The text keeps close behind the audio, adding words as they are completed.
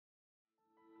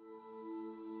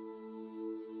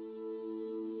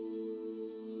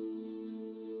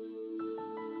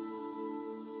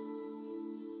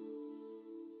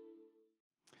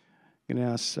I'm going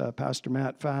to ask Pastor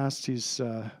Matt Fast.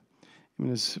 Him and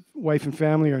his wife and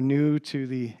family are new to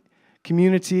the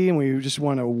community, and we just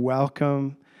want to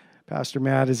welcome Pastor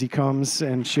Matt as he comes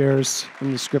and shares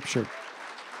from the Scripture.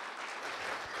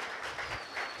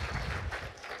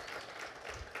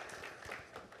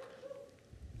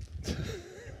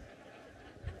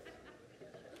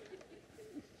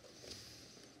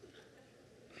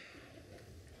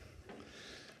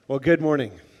 Well, good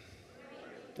morning.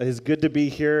 It is good to be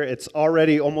here. It's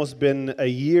already almost been a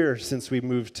year since we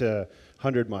moved to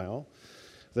 100 Mile.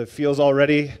 That feels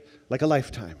already like a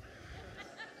lifetime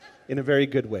in a very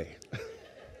good way.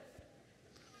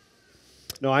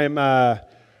 No, my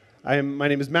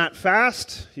name is Matt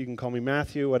Fast. You can call me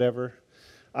Matthew, whatever.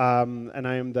 And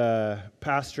I am the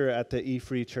pastor at the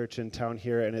E-Free Church in town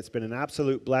here, and it's been an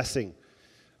absolute blessing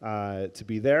to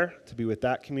be there, to be with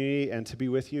that community, and to be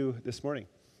with you this morning.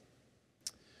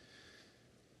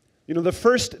 You know, the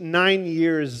first 9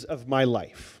 years of my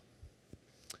life,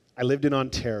 I lived in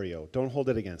Ontario. Don't hold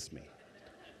it against me.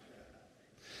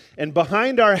 And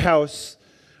behind our house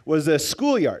was a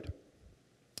schoolyard.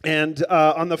 And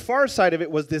on the far side of it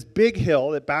was this big hill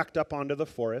that backed up onto the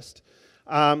forest.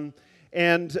 And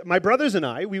my brothers and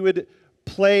I, we would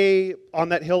play on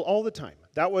that hill all the time.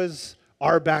 That was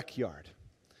our backyard.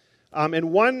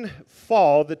 And one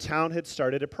fall, the town had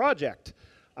started a project.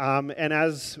 And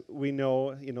as we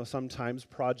know, sometimes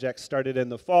projects started in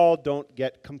the fall don't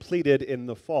get completed in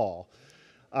the fall.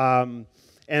 And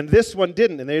this one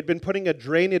didn't, and they had been putting a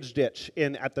drainage ditch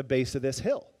in at the base of this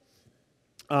hill.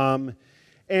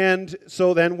 And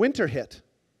so then winter hit,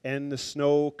 and the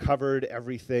snow covered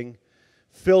everything,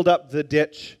 filled up the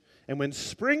ditch, and when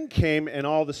spring came and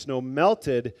all the snow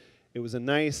melted, it was a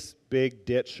nice big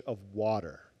ditch of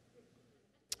water.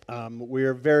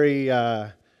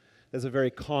 That's a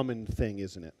very common thing,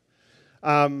 isn't it?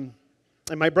 And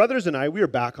my brothers and I, we were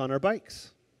back on our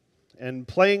bikes and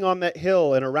playing on that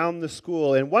hill and around the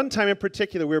school. And one time in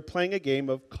particular, we were playing a game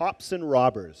of cops and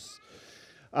robbers.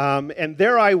 And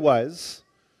there I was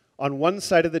on one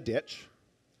side of the ditch,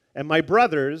 and my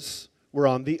brothers were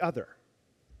on the other.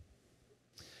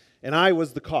 And I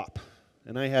was the cop,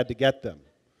 and I had to get them.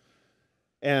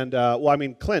 And,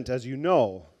 Clint, as you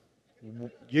know,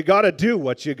 you got to do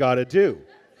what you got to do.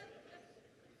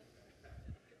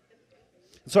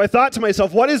 So I thought to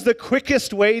myself, what is the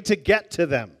quickest way to get to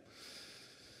them?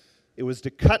 It was to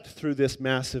cut through this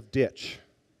massive ditch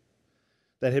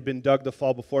that had been dug the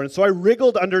fall before. And so I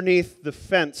wriggled underneath the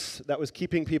fence that was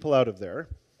keeping people out of there.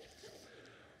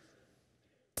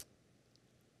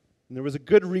 And there was a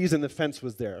good reason the fence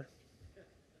was there.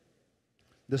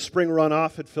 The spring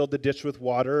runoff had filled the ditch with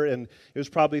water, and it was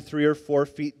probably 3 or 4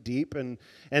 feet deep, and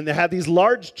they had these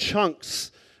large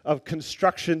chunks of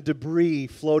construction debris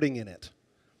floating in it.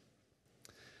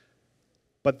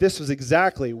 But this was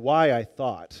exactly why I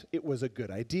thought it was a good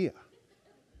idea.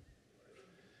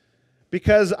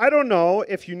 Because I don't know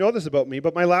if you know this about me,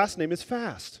 but my last name is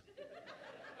Fast.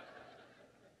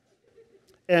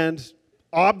 And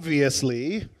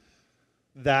obviously,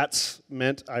 that's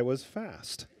meant I was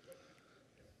fast.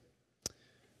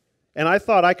 And I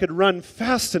thought I could run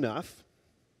fast enough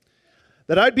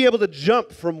that I'd be able to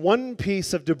jump from one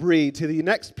piece of debris to the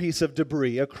next piece of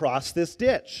debris across this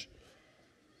ditch,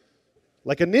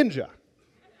 like a ninja.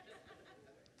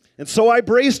 And so I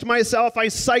braced myself, I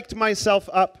psyched myself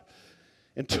up,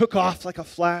 and took off like a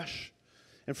flash.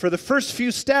 And for the first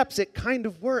few steps, it kind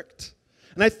of worked.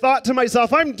 And I thought to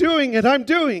myself, I'm doing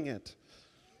it.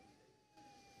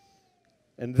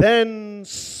 And then,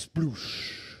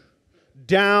 sploosh,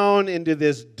 down into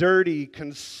this dirty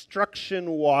construction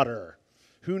water.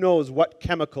 Who knows what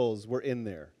chemicals were in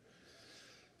there?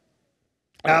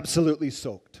 Absolutely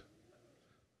soaked.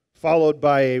 Followed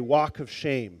by a walk of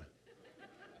shame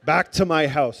back to my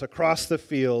house across the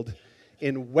field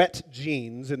in wet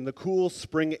jeans in the cool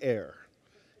spring air.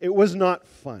 It was not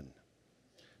fun.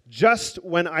 Just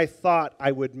when I thought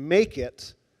I would make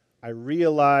it, I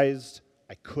realized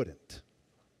I couldn't.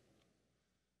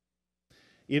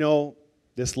 You know,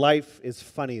 this life is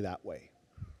funny that way.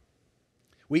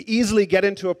 We easily get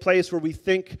into a place where we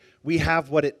think we have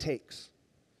what it takes,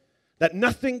 that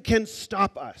nothing can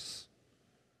stop us,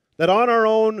 that on our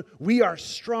own we are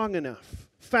strong enough,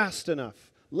 fast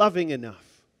enough, loving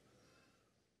enough.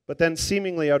 But then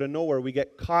seemingly out of nowhere, we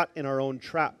get caught in our own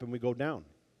trap and we go down.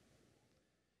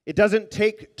 It doesn't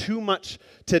take too much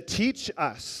to teach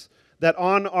us that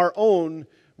on our own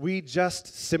we just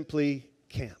simply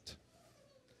can't.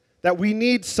 That we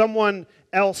need someone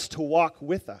else to walk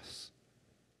with us.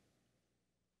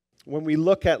 When we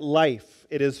look at life,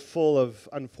 it is full of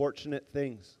unfortunate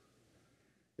things.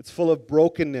 It's full of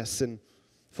brokenness and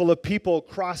full of people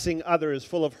crossing others,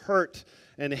 full of hurt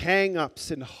and hang-ups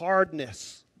and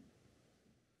hardness.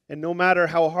 And no matter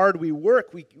how hard we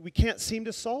work, we can't seem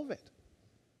to solve it.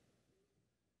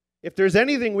 If there's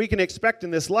anything we can expect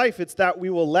in this life, it's that we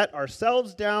will let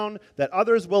ourselves down, that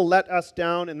others will let us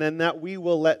down, and then that we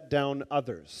will let down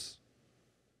others.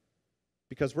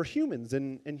 Because we're humans,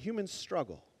 and humans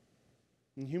struggle,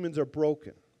 and humans are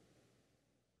broken.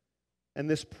 And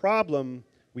this problem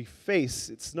we face,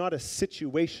 it's not a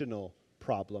situational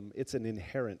problem, it's an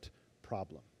inherent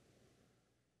problem.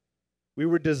 We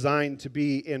were designed to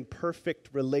be in perfect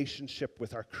relationship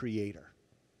with our Creator,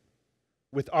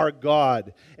 with our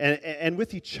God, and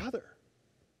with each other.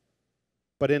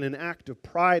 But in an act of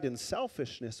pride and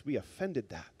selfishness, we offended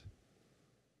that.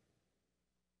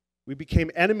 We became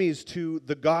enemies to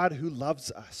the God who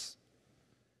loves us.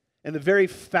 And the very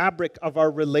fabric of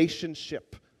our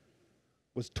relationship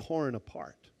was torn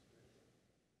apart.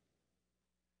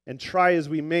 And try as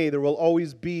we may, there will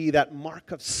always be that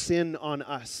mark of sin on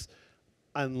us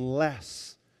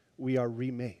unless we are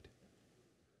remade,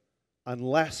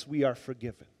 unless we are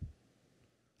forgiven,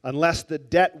 unless the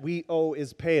debt we owe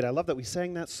is paid. I love that we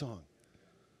sang that song.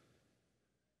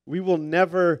 We will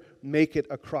never make it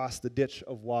across the ditch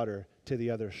of water to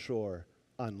the other shore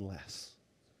unless.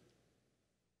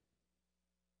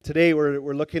 Today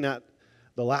we're looking at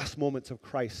the last moments of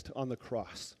Christ on the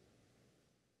cross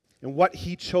and what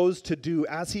he chose to do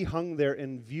as he hung there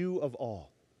in view of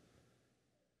all.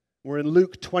 We're in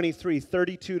Luke 23,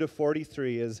 32 to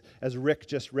 43, as Rick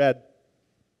just read.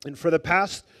 And for the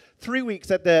past 3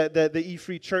 weeks at the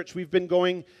E-Free Church, we've been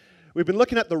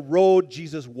looking at the road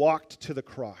Jesus walked to the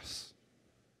cross.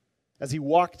 As he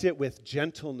walked it with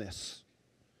gentleness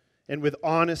and with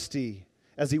honesty,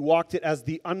 as he walked it as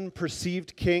the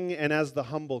unperceived king and as the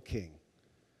humble king.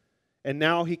 And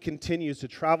now he continues to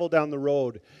travel down the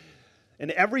road. And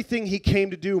everything he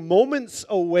came to do, moments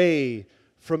away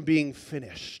from being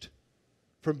finished,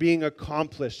 from being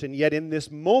accomplished. And yet in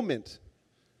this moment,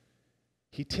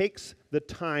 he takes the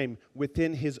time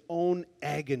within his own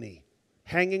agony,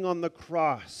 hanging on the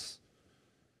cross.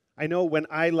 I know when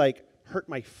I hurt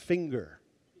my finger,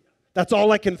 that's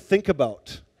all I can think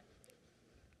about.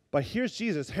 But here's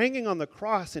Jesus hanging on the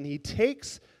cross, and he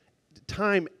takes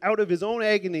time out of his own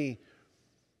agony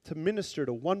to minister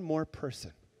to one more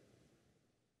person.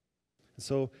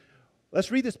 So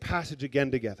let's read this passage again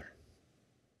together.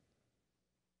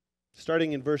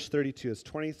 Starting in verse 32, it's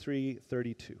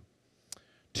 23:32.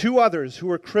 2 others who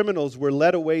were criminals were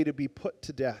led away to be put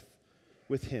to death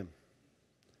with him.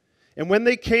 And when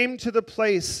they came to the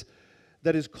place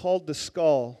that is called the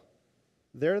Skull,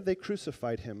 there they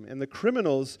crucified him, and the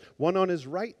criminals, one on his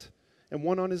right and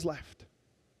one on his left.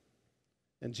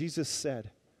 And Jesus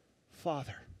said,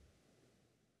 Father,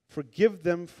 forgive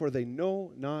them, for they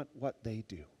know not what they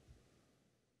do.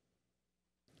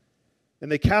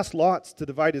 And they cast lots to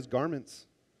divide his garments.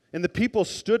 And the people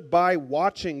stood by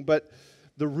watching, but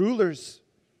the rulers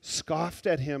scoffed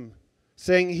at him,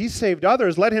 saying, He saved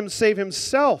others, let him save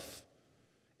himself.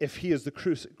 If he is the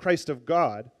Christ of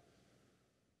God,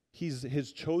 he's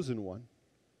his chosen one.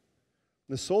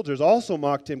 The soldiers also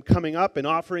mocked him, coming up and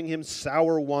offering him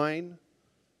sour wine,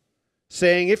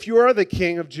 saying, If you are the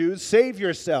King of Jews, save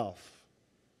yourself.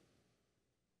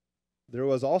 There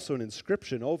was also an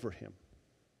inscription over him.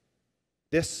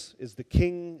 This is the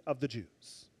King of the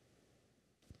Jews.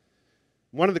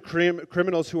 One of the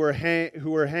criminals who were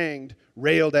hanged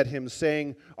railed at him,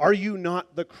 saying, Are you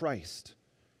not the Christ?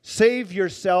 Save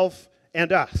yourself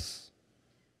and us.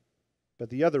 But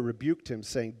the other rebuked him,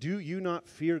 saying, Do you not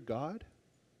fear God,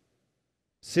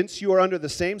 since you are under the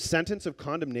same sentence of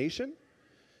condemnation?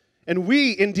 And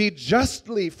we indeed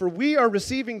justly, for we are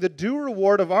receiving the due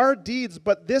reward of our deeds,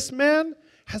 but this man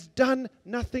has done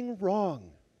nothing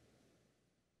wrong.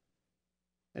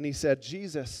 And he said,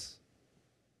 Jesus,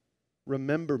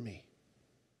 remember me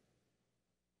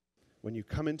when you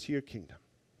come into your kingdom.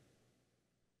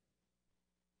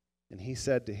 And he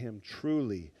said to him,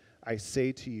 Truly, I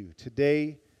say to you,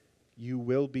 today you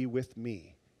will be with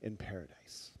me in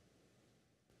paradise.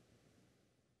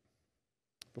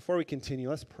 Before we continue,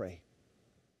 let's pray.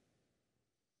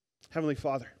 Heavenly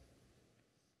Father,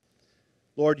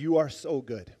 Lord, you are so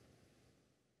good.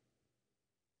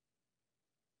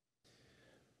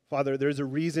 Father, there's a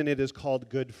reason it is called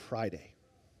Good Friday.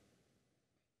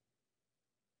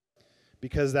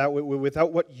 Because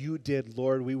without what you did,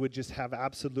 Lord, we would just have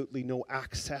absolutely no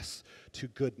access to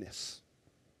goodness,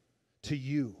 to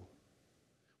you.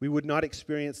 We would not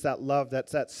experience that love,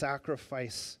 that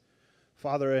sacrifice,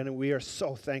 Father, and we are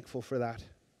so thankful for that,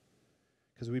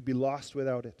 because we'd be lost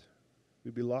without it.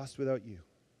 We'd be lost without you.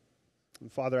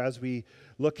 And Father, as we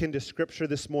look into Scripture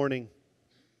this morning,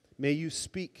 may you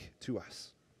speak to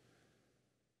us,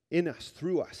 in us,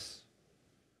 through us.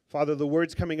 Father, the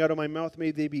words coming out of my mouth,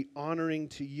 may they be honoring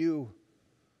to you.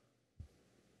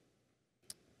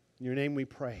 In your name we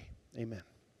pray. Amen.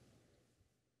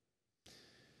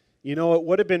 You know, it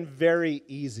would have been very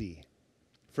easy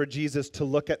for Jesus to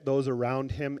look at those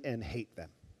around him and hate them.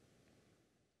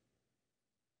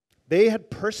 They had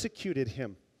persecuted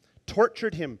him,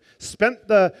 tortured him, spent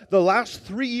the last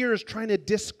 3 years trying to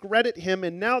discredit him,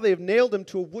 and now they've nailed him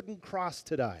to a wooden cross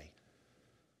to die.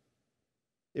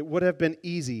 It would have been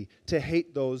easy to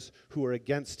hate those who were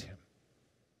against him.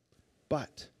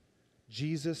 But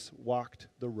Jesus walked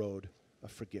the road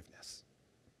of forgiveness.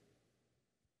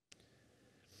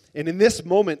 And in this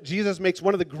moment, Jesus makes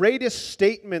one of the greatest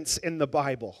statements in the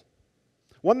Bible,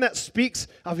 one that speaks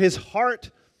of his heart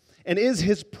and is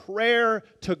his prayer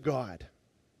to God.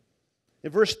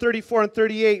 In verse 34 and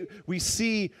 38, we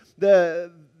see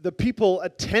the people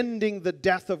attending the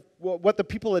death of, what the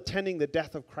people attending the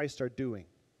death of Christ are doing.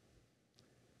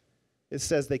 It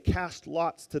says they cast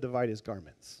lots to divide his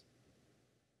garments.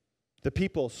 The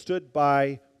people stood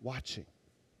by watching.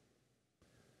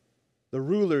 The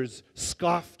rulers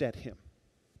scoffed at him,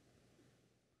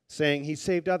 saying, he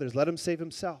saved others, let him save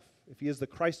himself, if he is the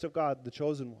Christ of God, the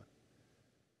chosen one.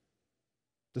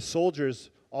 The soldiers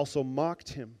also mocked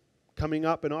him, coming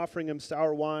up and offering him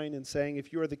sour wine and saying,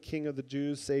 if you are the king of the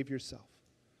Jews, save yourself.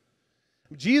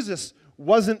 Jesus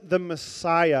wasn't the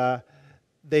Messiah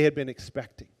they had been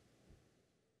expecting.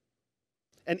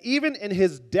 And even in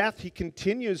his death, he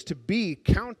continues to be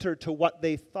counter to what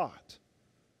they thought.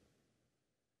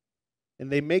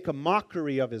 And they make a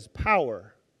mockery of his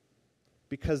power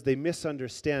because they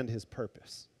misunderstand his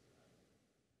purpose.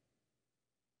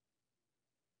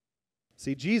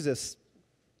 See, Jesus,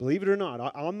 believe it or not,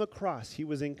 on the cross, he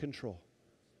was in control.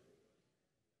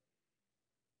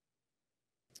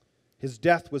 His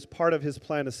death was part of his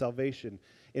plan of salvation.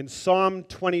 In Psalm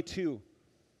 22,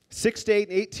 6 to 8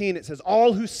 and 18, it says,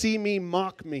 all who see me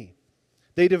mock me.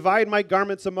 They divide my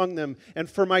garments among them, and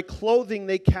for my clothing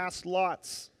they cast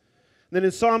lots. And then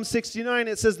in Psalm 69,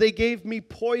 it says, they gave me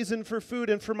poison for food,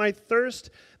 and for my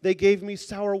thirst they gave me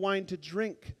sour wine to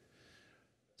drink.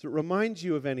 Does it remind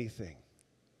you of anything?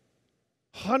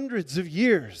 Hundreds of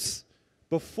years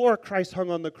before Christ hung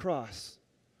on the cross.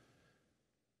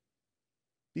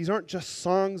 These aren't just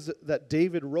songs that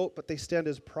David wrote, but they stand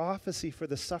as prophecy for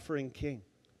the suffering king.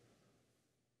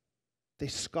 They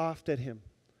scoffed at him,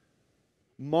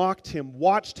 mocked him,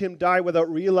 watched him die without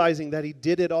realizing that he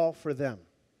did it all for them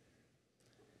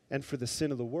and for the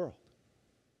sin of the world.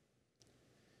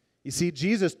 You see,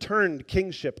 Jesus turned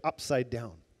kingship upside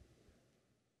down.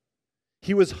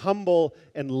 He was humble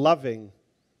and loving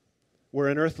where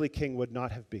an earthly king would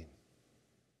not have been.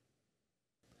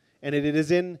 And it's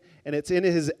in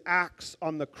his acts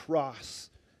on the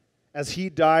cross as he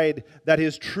died that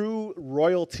his true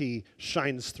royalty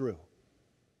shines through.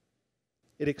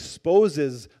 It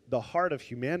exposes the heart of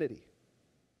humanity.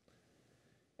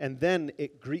 And then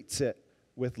it greets it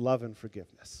with love and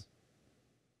forgiveness.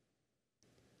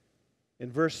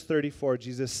 In verse 34,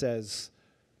 Jesus says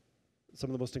some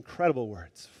of the most incredible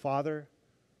words. Father,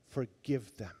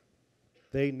 forgive them.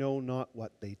 They know not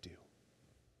what they do.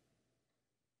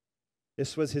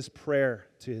 This was his prayer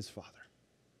to his Father.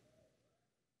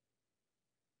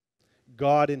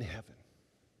 God in heaven.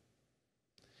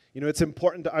 You know, it's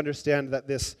important to understand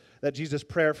that Jesus'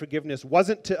 prayer of forgiveness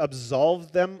wasn't to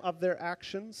absolve them of their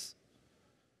actions,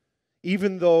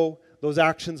 even though those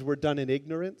actions were done in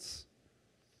ignorance,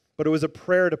 but it was a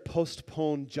prayer to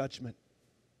postpone judgment.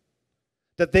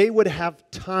 That they would have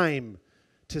time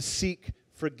to seek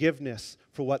forgiveness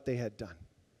for what they had done.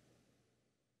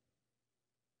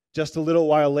 Just a little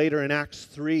while later in Acts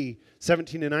 3,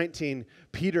 17 and 19,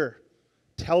 Peter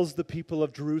tells the people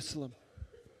of Jerusalem,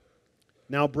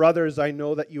 now, brothers, I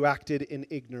know that you acted in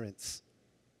ignorance,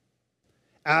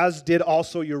 as did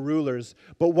also your rulers.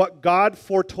 But what God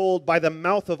foretold by the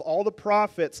mouth of all the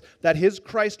prophets that his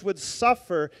Christ would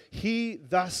suffer, he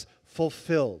thus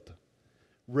fulfilled.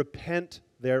 Repent,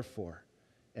 therefore,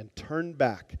 and turn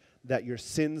back, that your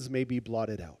sins may be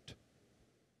blotted out.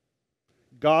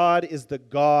 God is the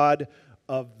God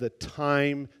of the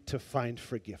time to find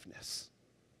forgiveness.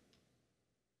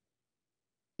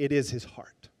 It is his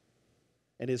heart.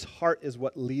 And his heart is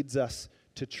what leads us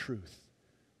to truth.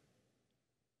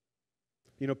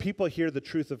 You know, people hear the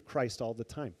truth of Christ all the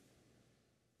time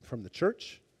from the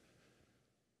church.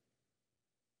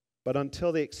 But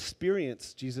until they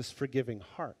experience Jesus' forgiving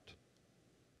heart,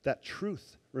 that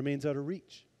truth remains out of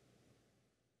reach.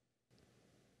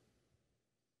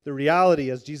 The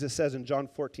reality, as Jesus says in John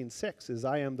 14:6, is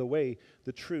I am the way,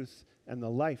 the truth, and the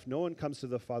life. No one comes to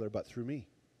the Father but through me.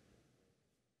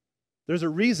 There's a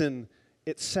reason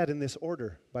it's said in this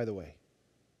order, by the way.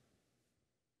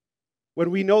 When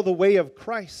we know the way of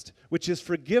Christ, which is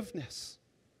forgiveness,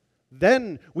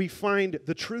 then we find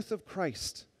the truth of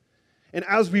Christ. And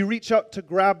as we reach out to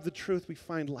grab the truth, we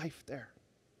find life there.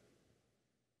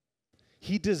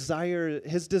 His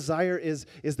desire is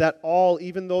that all,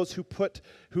 even those who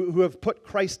have put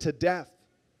Christ to death,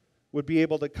 would be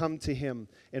able to come to him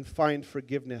and find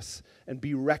forgiveness and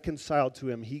be reconciled to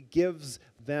him. He gives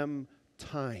them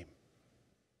time.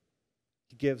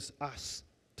 He gives us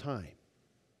time.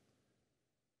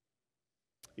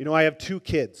 You know, I have 2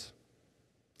 kids,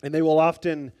 and they will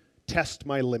often test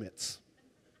my limits.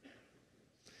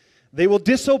 They will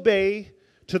disobey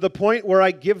to the point where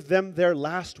I give them their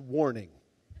last warning.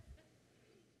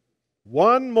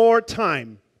 One more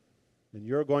time, and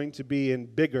you're going to be in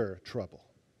bigger trouble.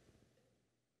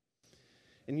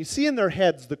 And you see in their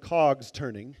heads the cogs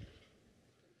turning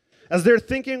as they're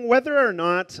thinking whether or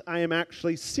not I am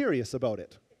actually serious about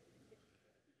it.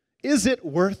 Is it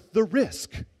worth the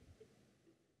risk?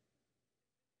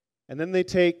 And then they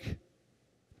take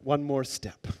one more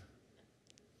step.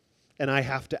 And I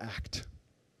have to act.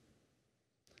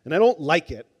 And I don't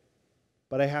like it,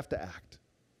 but I have to act.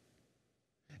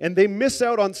 And they miss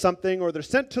out on something, or they're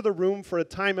sent to the room for a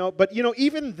timeout, but you know,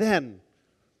 even then,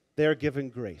 they're given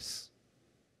grace.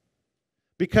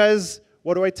 Because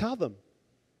what do I tell them?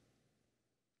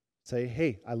 Say,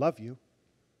 hey, I love you,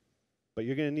 but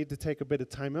you're going to need to take a bit of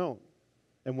time out.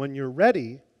 And when you're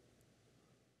ready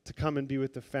to come and be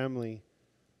with the family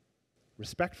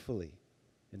respectfully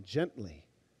and gently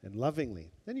and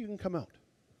lovingly, then you can come out.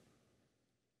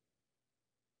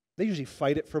 They usually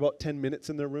fight it for about 10 minutes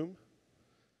in their room.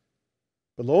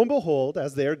 But lo and behold,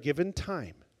 as they are given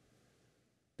time,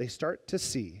 they start to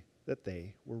see that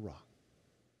they were wrong.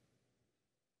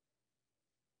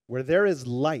 Where there is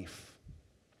life,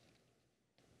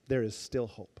 there is still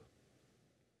hope.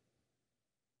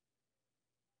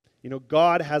 You know,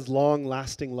 God has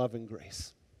long-lasting love and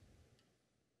grace.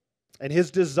 And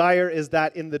his desire is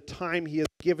that in the time he has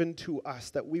given to us,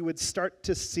 that we would start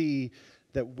to see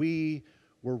that we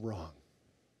were wrong.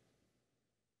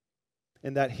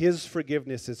 And that his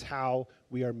forgiveness is how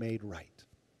we are made right.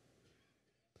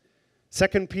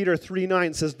 2 Peter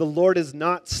 3:9 says, the Lord is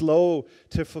not slow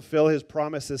to fulfill his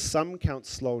promises. Some count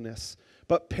slowness,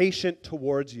 but patient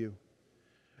towards you,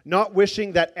 not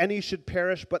wishing that any should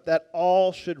perish, but that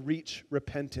all should reach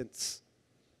repentance.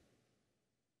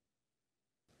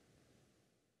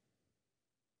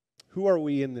 Who are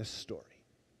we in this story?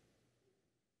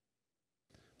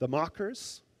 The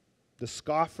mockers? The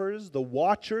scoffers? The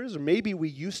watchers? Or maybe we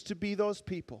used to be those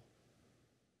people.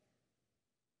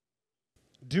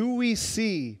 Do we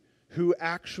see who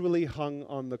actually hung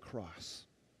on the cross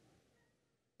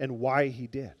and why he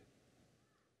did?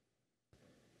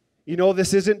 You know,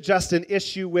 this isn't just an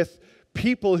issue with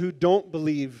people who don't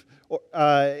believe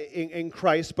in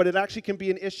Christ, but it actually can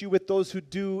be an issue with those who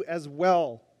do as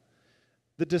well.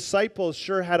 The disciples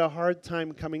sure had a hard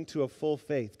time coming to a full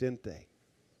faith, didn't they?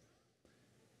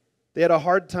 They had a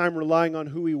hard time relying on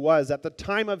who he was. At the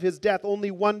time of his death, only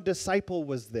one disciple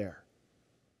was there.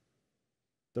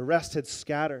 The rest had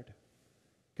scattered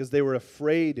because they were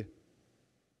afraid.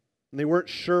 And they weren't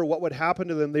sure what would happen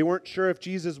to them. They weren't sure if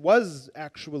Jesus was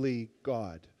actually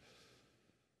God.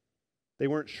 They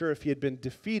weren't sure if he had been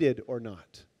defeated or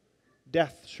not.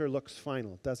 Death sure looks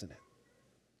final, doesn't it?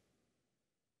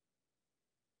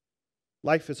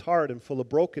 Life is hard and full of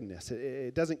brokenness.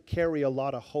 It doesn't carry a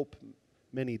lot of hope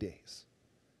many days.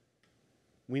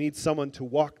 We need someone to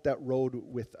walk that road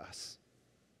with us.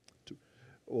 To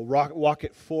walk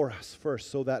it for us first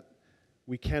so that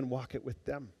we can walk it with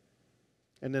them.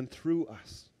 And then through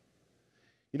us.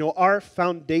 You know, our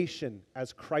foundation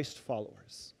as Christ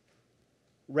followers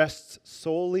rests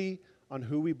solely on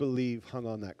who we believe hung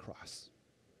on that cross.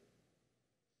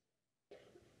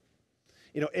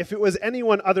 You know, if it was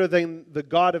anyone other than the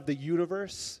God of the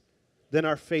universe, then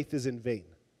our faith is in vain.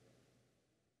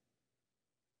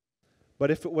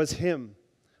 But if it was him,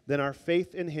 then our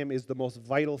faith in him is the most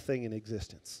vital thing in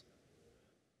existence.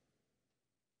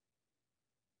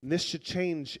 And this should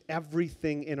change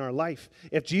everything in our life.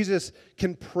 If Jesus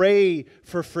can pray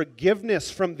for forgiveness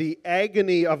from the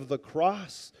agony of the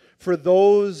cross, for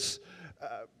those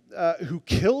who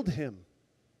killed him,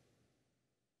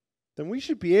 then we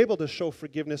should be able to show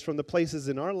forgiveness from the places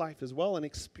in our life as well and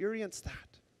experience that.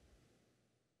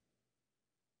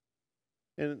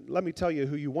 And let me tell you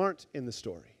who you aren't in the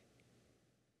story.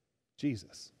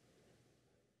 Jesus.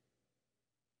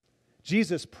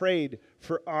 Jesus prayed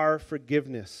for our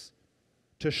forgiveness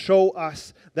to show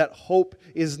us that hope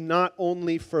is not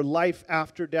only for life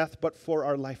after death, but for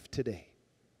our life today.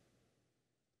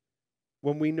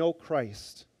 When we know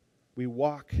Christ, we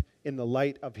walk in the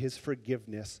light of his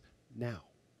forgiveness now.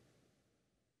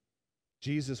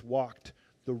 Jesus walked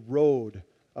the road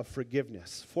of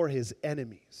forgiveness for his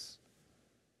enemies.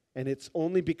 And it's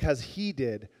only because he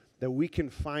did that we can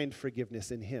find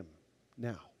forgiveness in him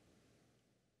now.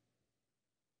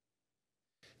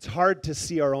 It's hard to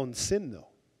see our own sin, though.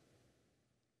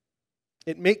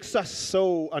 It makes us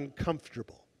so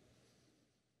uncomfortable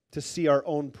to see our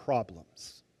own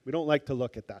problems. We don't like to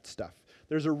look at that stuff.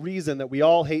 There's a reason that we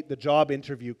all hate the job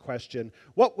interview question,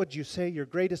 what would you say your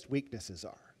greatest weaknesses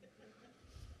are?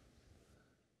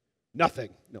 Nothing.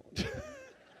 No.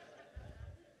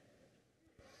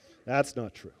 That's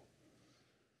not true.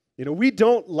 You know, we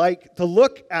don't like to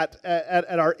look at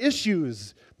our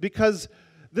issues because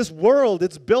this world,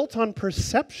 it's built on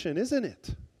perception, isn't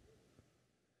it?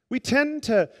 We tend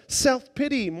to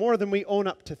self-pity more than we own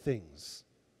up to things.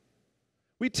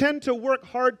 We tend to work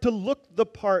hard to look the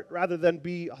part rather than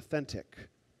be authentic.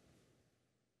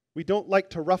 We don't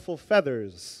like to ruffle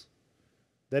feathers.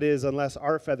 That is, unless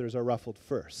our feathers are ruffled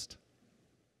first.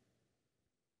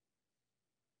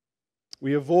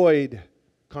 We avoid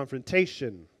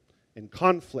confrontation and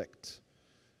conflict,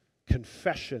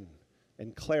 confession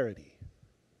and clarity,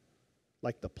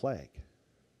 like the plague.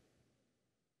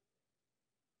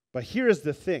 But here's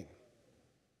the thing.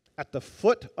 At the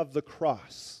foot of the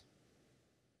cross,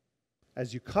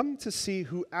 as you come to see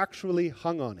who actually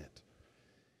hung on it,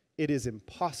 it is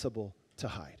impossible to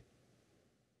hide.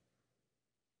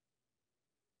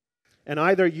 And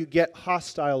either you get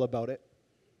hostile about it,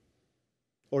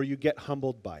 or you get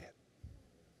humbled by it.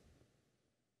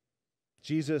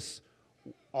 Jesus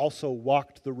also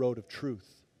walked the road of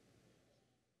truth.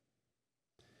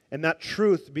 And that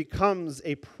truth becomes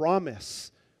a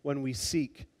promise when we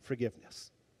seek forgiveness.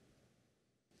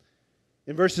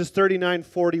 In verses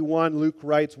 39-41, Luke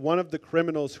writes, one of the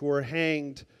criminals who were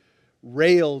hanged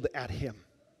railed at him.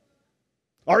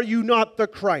 Are you not the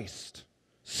Christ?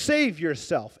 Save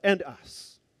yourself and us.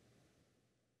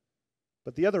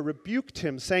 But the other rebuked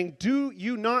him, saying, do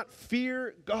you not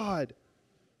fear God,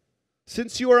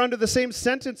 since you are under the same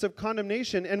sentence of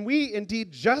condemnation, and we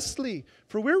indeed justly,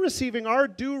 for we're receiving our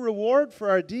due reward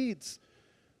for our deeds.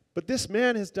 But this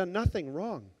man has done nothing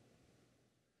wrong.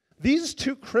 These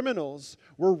two criminals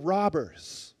were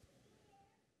robbers,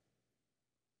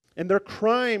 and their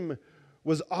crime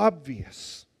was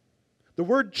obvious. The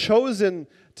word chosen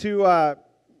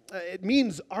it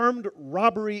means armed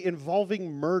robbery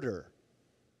involving murder.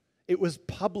 It was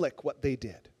public what they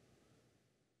did.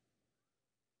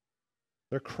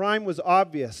 Their crime was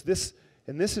obvious. This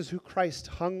is who Christ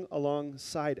hung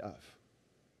alongside of.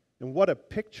 And what a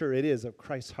picture it is of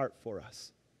Christ's heart for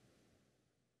us.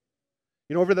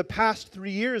 You know, over the past 3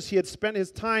 years, he had spent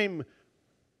his time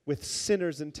with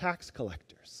sinners and tax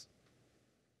collectors,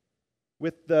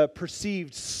 with the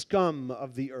perceived scum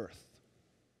of the earth,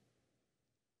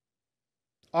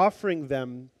 offering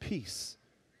them peace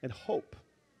and hope.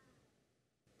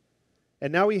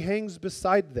 And now he hangs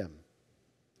beside them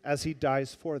as he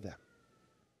dies for them.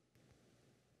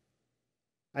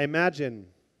 I imagine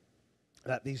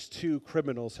that these two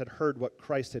criminals had heard what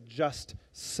Christ had just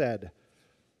said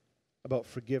about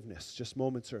forgiveness just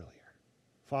moments earlier.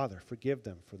 Father, forgive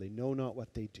them, for they know not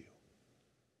what they do.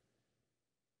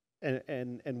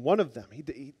 And one of them,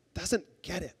 he doesn't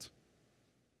get it.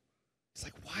 He's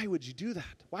like, why would you do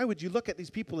that? Why would you look at these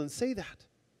people and say that?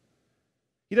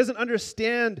 He doesn't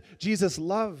understand Jesus'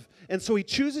 love, and so he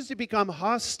chooses to become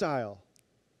hostile.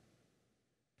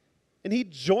 And he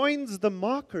joins the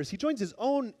mockers. He joins his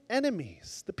own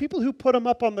enemies, the people who put him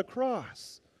up on the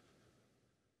cross,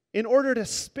 in order to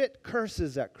spit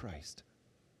curses at Christ.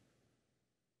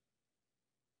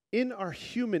 In our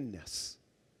humanness,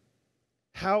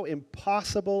 how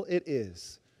impossible it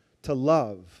is to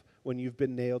love when you've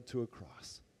been nailed to a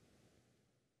cross.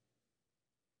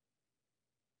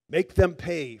 Make them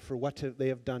pay for what they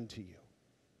have done to you.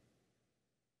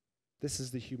 This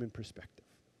is the human perspective.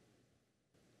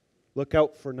 Look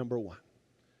out for number one.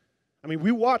 I mean,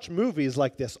 we watch movies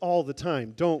like this all the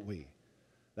time, don't we?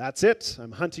 That's it.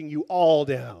 I'm hunting you all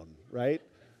down, right?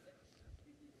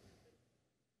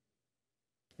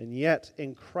 And yet,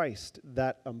 in Christ,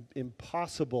 that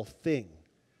impossible thing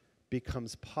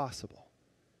becomes possible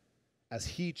as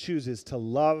he chooses to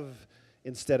love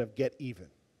instead of get even.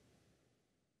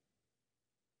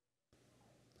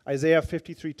 Isaiah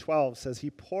 53:12 says, he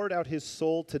poured out his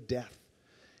soul to death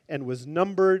and was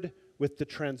numbered with the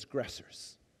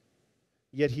transgressors.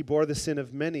 Yet he bore the sin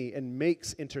of many and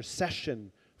makes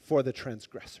intercession for the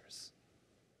transgressors.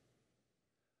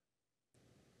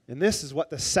 And this is what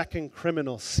the second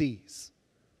criminal sees.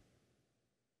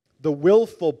 The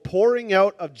willful pouring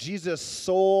out of Jesus'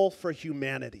 soul for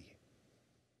humanity.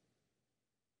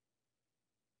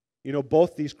 You know,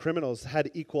 both these criminals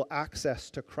had equal access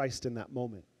to Christ in that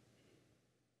moment.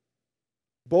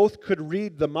 Both could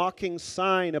read the mocking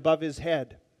sign above his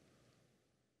head.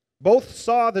 Both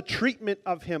saw the treatment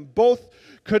of him. Both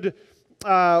could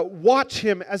watch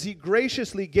him as he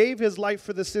graciously gave his life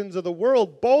for the sins of the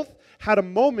world. Both had a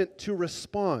moment to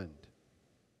respond.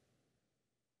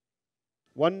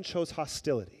 One chose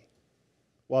hostility,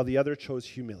 while the other chose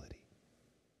humility.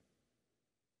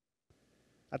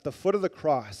 At the foot of the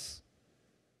cross,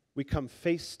 we come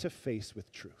face to face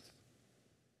with truth.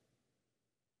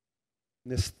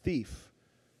 And this thief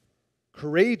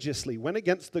courageously went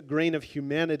against the grain of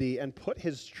humanity and put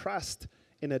his trust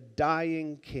in a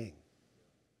dying king.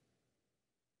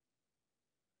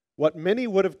 What many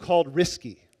would have called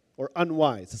risky or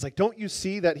unwise. It's like, don't you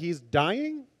see that he's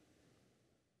dying?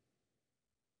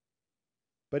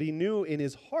 But he knew in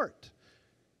his heart,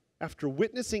 after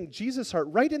witnessing Jesus' heart,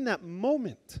 right in that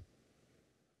moment,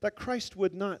 that Christ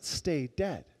would not stay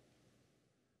dead.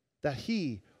 That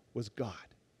he was God.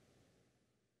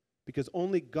 Because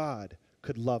only God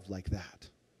could love like that.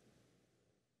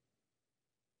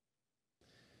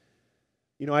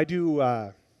 You know, I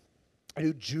do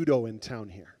judo in town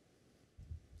here.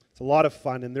 It's a lot of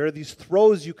fun, and there are these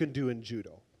throws you can do in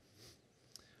judo.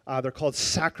 They're called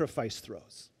sacrifice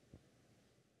throws.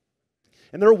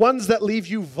 And there are ones that leave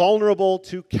you vulnerable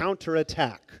to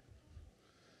counterattack.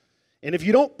 And if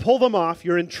you don't pull them off,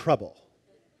 you're in trouble.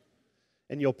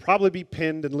 And you'll probably be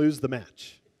pinned and lose the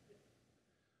match.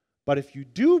 But if you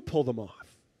do pull them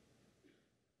off,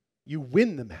 you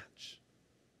win the match.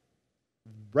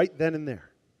 Right then and there.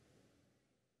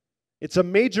 It's a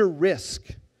major risk.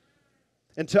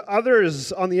 And to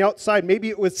others on the outside, maybe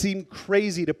it would seem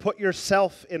crazy to put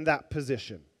yourself in that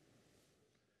position.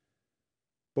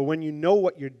 But when you know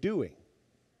what you're doing,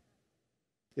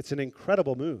 it's an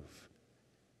incredible move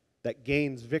that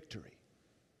gains victory.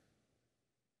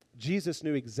 Jesus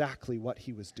knew exactly what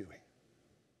he was doing.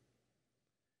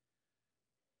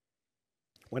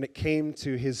 When it came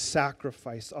to his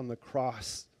sacrifice on the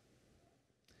cross,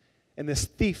 and this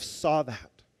thief saw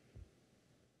that.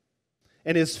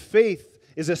 And his faith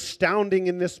is astounding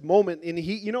in this moment. And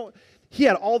he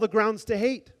had all the grounds to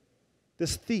hate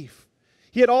this thief.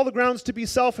 He had all the grounds to be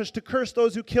selfish, to curse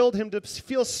those who killed him, to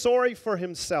feel sorry for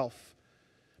himself.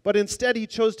 But instead, he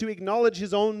chose to acknowledge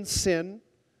his own sin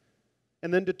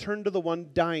and then to turn to the one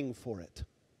dying for it.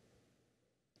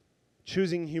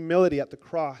 Choosing humility at the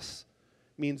cross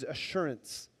means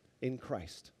assurance in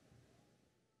Christ.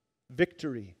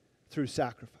 Victory through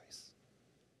sacrifice.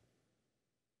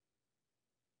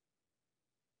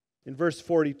 In verse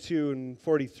 42 and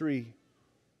 43,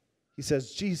 he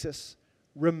says, Jesus,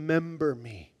 remember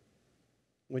me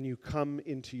when you come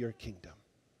into your kingdom.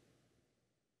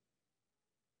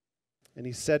 And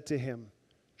he said to him,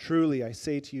 truly I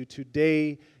say to you,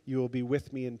 today you will be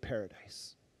with me in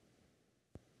paradise.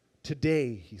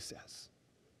 Today, he says.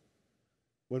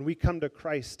 When we come to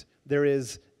Christ, there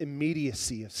is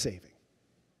immediacy of saving.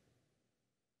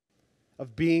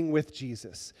 Of being with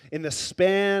Jesus in the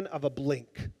span of a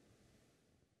blink.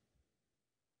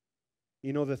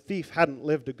 You know, the thief hadn't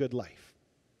lived a good life.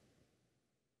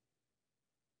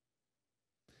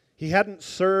 He hadn't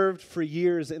served for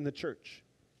years in the church.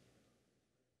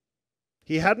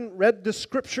 He hadn't read the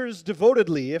scriptures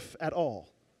devotedly, if at all.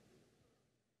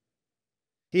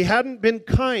 He hadn't been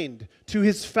kind to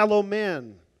his fellow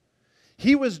man.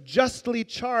 He was justly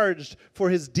charged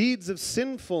for his deeds of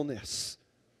sinfulness,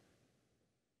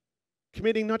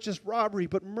 committing not just robbery,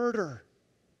 but murder.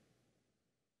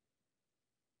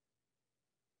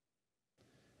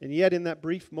 And yet, in that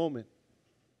brief moment,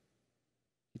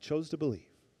 he chose to believe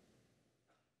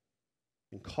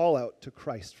and call out to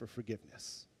Christ for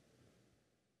forgiveness.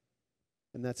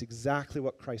 And that's exactly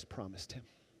what Christ promised him.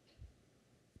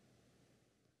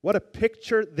 What a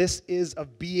picture this is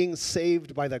of being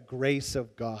saved by the grace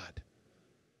of God.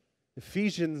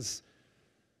 Ephesians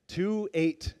 2,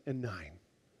 8, and 9.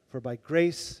 For by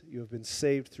grace you have been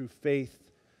saved through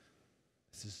faith.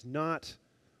 This is not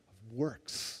of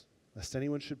works, lest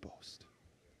anyone should boast.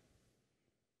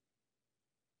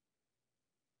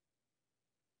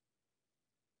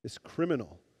 This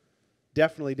criminal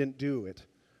definitely didn't do it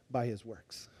by his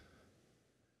works.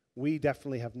 We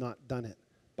definitely have not done it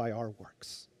by our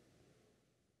works.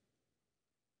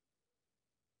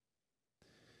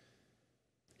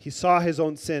 He saw his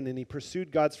own sin and he pursued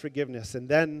God's forgiveness, and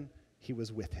then he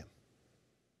was with him.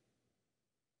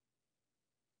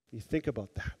 You think about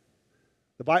that.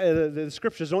 The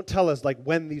scriptures don't tell us like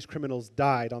when these criminals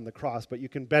died on the cross, but you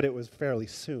can bet it was fairly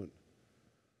soon.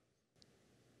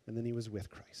 And then he was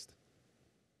with Christ.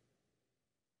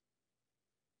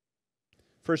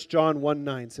 1 John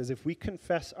 1:9 says, if we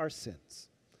confess our sins,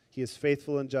 he is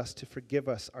faithful and just to forgive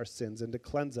us our sins and to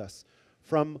cleanse us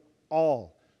from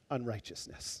all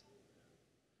unrighteousness,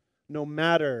 no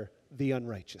matter the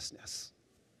unrighteousness.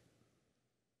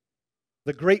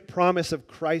 The great promise of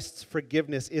Christ's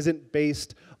forgiveness isn't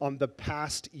based on the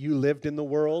past you lived in the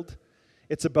world.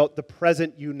 It's about the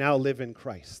present you now live in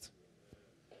Christ.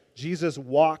 Jesus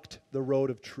walked the road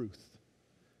of truth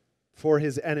for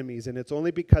his enemies, and it's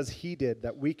only because he did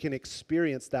that we can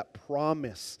experience that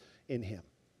promise in him.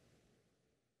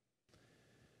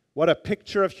 What a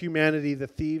picture of humanity the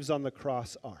thieves on the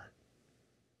cross are.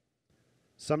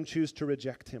 Some choose to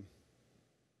reject him,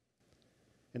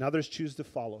 and others choose to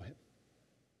follow him.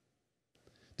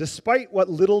 Despite what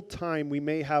little time we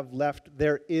may have left,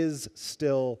 there is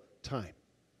still time,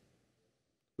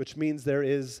 which means there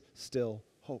is still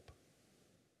hope.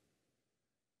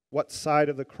 What side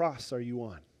of the cross are you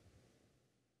on?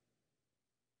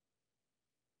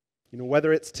 You know,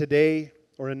 whether it's today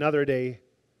or another day,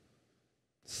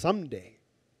 someday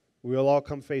we will all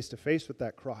come face to face with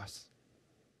that cross,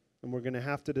 and we're going to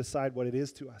have to decide what it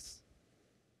is to us.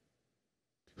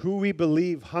 Who we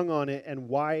believe hung on it and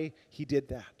why he did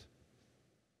that.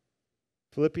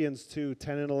 Philippians 2:10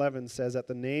 and 11 says, at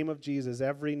the name of Jesus,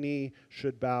 every knee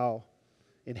should bow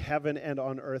in heaven and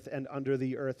on earth and under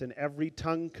the earth, and every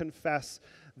tongue confess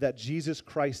that Jesus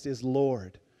Christ is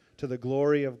Lord, to the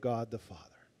glory of God the Father.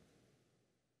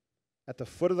 At the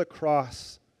foot of the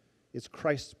cross is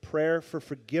Christ's prayer for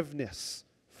forgiveness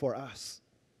for us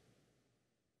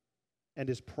and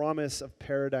his promise of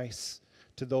paradise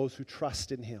to those who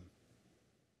trust in him.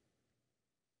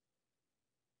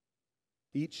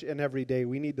 Each and every day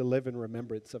we need to live in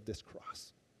remembrance of this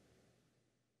cross,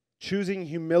 choosing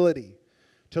humility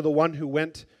to the one who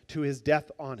went to his death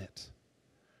on it,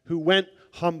 who went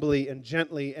humbly and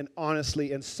gently and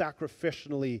honestly and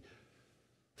sacrificially,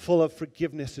 full of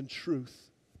forgiveness and truth.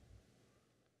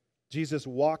 Jesus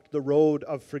walked the road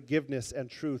of forgiveness and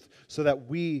truth so that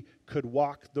we could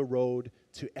walk the road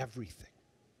to everything.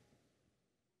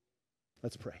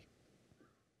 Let's pray.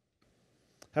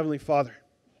 Heavenly Father,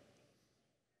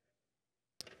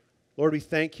 Lord, we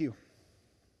thank you.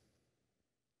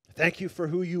 Thank you for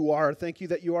who you are. Thank you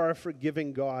that you are a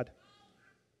forgiving God.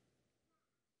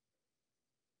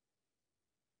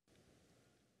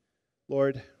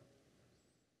 Lord,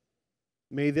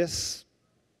 may this,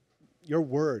 your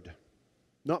word,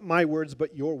 not my words,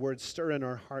 but your words, stir in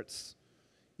our hearts,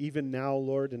 even now,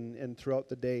 Lord, and throughout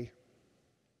the day,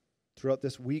 throughout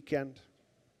this weekend.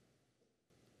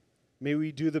 May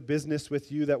we do the business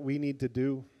with you that we need to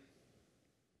do.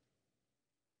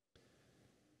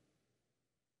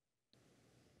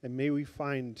 And may we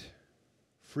find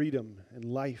freedom and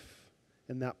life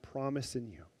and that promise in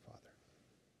you, Father.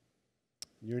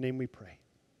 In your name we pray.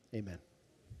 Amen.